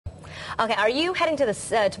Okay, are you heading to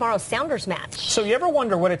the tomorrow's Sounders match? So you ever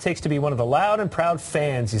wonder what it takes to be one of the loud and proud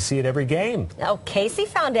fans you see at every game? Oh, Kaci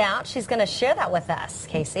found out. She's going to share that with us.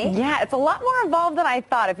 Kaci? Yeah, it's a lot more involved than I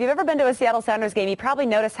thought. If you've ever been to a Seattle Sounders game, you probably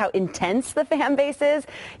noticed how intense the fan base is.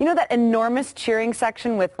 You know that enormous cheering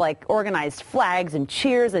section with like organized flags and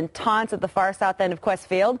cheers and taunts at the far south end of Quest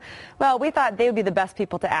Field? Well, we thought they would be the best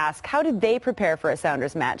people to ask. How did they prepare for a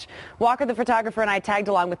Sounders match? Walker, the photographer, and I tagged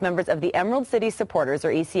along with members of the Emerald City Supporters, or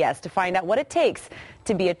ECS, to find out what it takes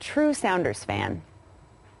to be a true Sounders fan.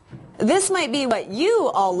 This might be what you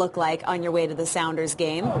all look like on your way to the Sounders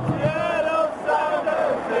game.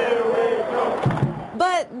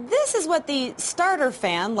 But this is what the starter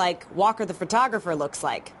fan, like Walker the photographer, looks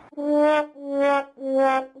like.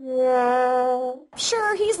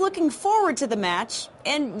 Sure, he's looking forward to the match,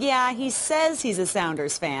 and yeah, he says he's a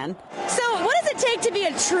Sounders fan. So, what does it take to be a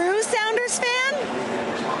true Sounders fan?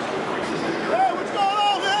 Hey, what's going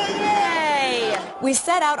on, man? Hey! We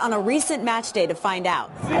set out on a recent match day to find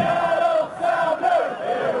out. Seattle Sounders,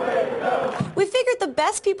 here we go. We figured the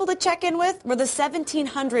best people to check in with were the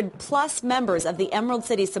 1,700 plus members of the Emerald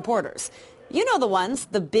City Supporters. You know the ones,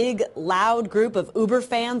 the big, loud group of Uber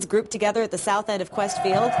fans grouped together at the south end of Quest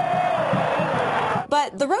Field.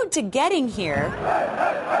 But the road to getting here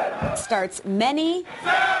starts many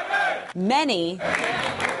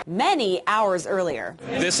hours earlier.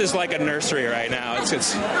 This is like a nursery right now.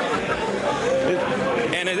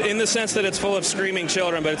 And in the sense that it's full of screaming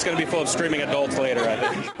children, but it's going to be full of screaming adults later, I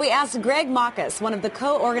think. We asked Greg Mockus, one of the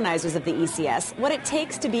co-organizers of the ECS, what it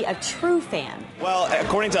takes to be a true fan. Well,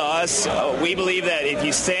 according to us, we believe that if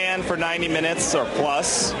you stand for 90 minutes or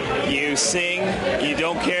plus, you sing, you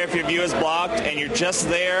don't care if your view is blocked, and you're just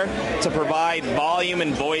there to provide volume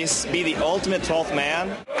and voice, be the ultimate 12th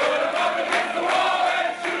man.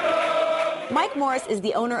 Mike Morris is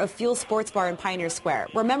the owner of Fuel Sports Bar in Pioneer Square,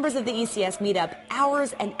 where members of the ECS meet up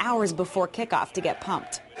hours and hours before kickoff to get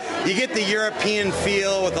pumped. You get the European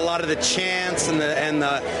feel with a lot of the chants and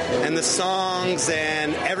the songs,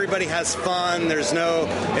 and everybody has fun.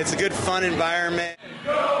 It's a good fun environment.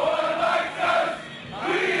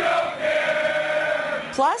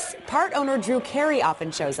 Plus, part owner Drew Carey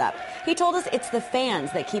often shows up. He told us it's the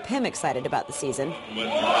fans that keep him excited about the season.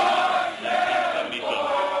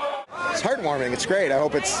 It's heartwarming. It's great. I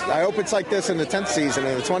hope it's like this in the 10th season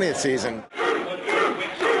and the 20th season.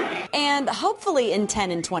 And hopefully in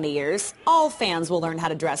 10 and 20 years, all fans will learn how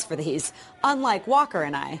to dress for these, unlike Walker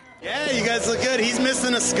and I. Yeah, you guys look good. He's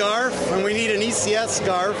missing a scarf, and we need an ECS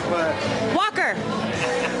scarf. Walker!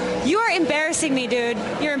 You are embarrassing me, dude.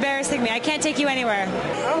 You're embarrassing me. I can't take you anywhere.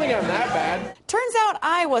 I don't think I'm that bad. Turns out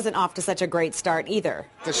I wasn't off to such a great start either.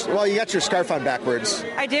 Well, you got your scarf on backwards.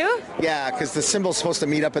 I do? Yeah, because the symbol's supposed to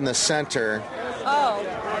meet up in the center. Oh.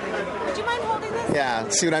 Would you mind holding this? Yeah,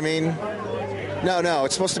 see what I mean? No,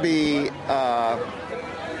 it's supposed to be...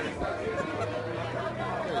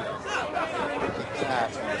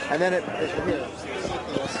 and then here.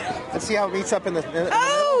 Let's see how it meets up in the...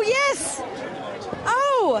 Oh, yes!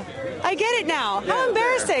 Oh, I get it now. Yeah, how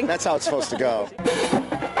embarrassing. That's how it's supposed to go.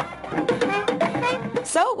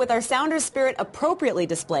 So, with our Sounders spirit appropriately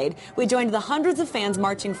displayed, we joined the hundreds of fans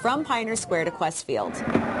marching from Pioneer Square to Quest Field.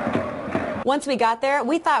 Once we got there,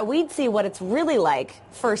 we thought we'd see what it's really like,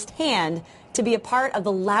 firsthand, to be a part of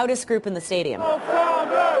the loudest group in the stadium.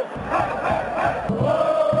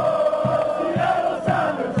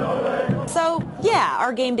 So, yeah,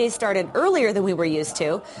 our game day started earlier than we were used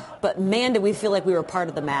to, but man, did we feel like we were part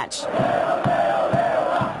of the match.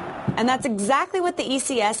 And that's exactly what the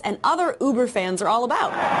ECS and other Uber fans are all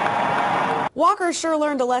about. Walker sure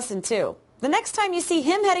learned a lesson, too. The next time you see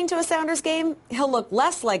him heading to a Sounders game, he'll look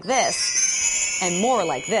less like this and more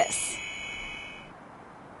like this.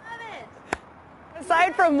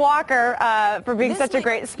 Aside from Walker for being such a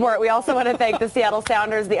great sport, we also want to thank the Seattle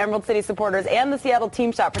Sounders, the Emerald City Supporters, and the Seattle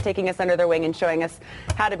Team Shop for taking us under their wing and showing us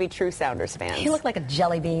how to be true Sounders fans. You look like a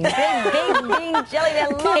jelly bean. Big bean jelly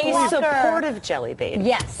bean. A supportive jelly bean.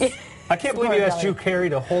 Yes. I can't believe you asked Drew Carey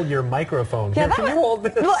to hold your microphone. Yeah, Here, can you hold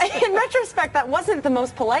this? Well, in retrospect, that wasn't the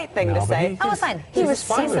most polite thing to say. Oh, it's fine. He was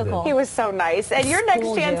so cool. He was so nice. And your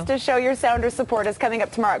next chance to show your Sounders support is coming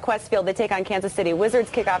up tomorrow at Quest Field. They take on Kansas City.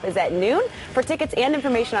 Wizards kickoff is at noon. For tickets and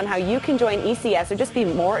information on how you can join ECS or just be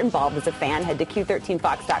more involved as a fan, head to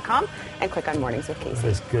Q13Fox.com and click on Mornings with Kaci. That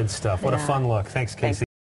is good stuff. What a fun look. Thanks, Kaci.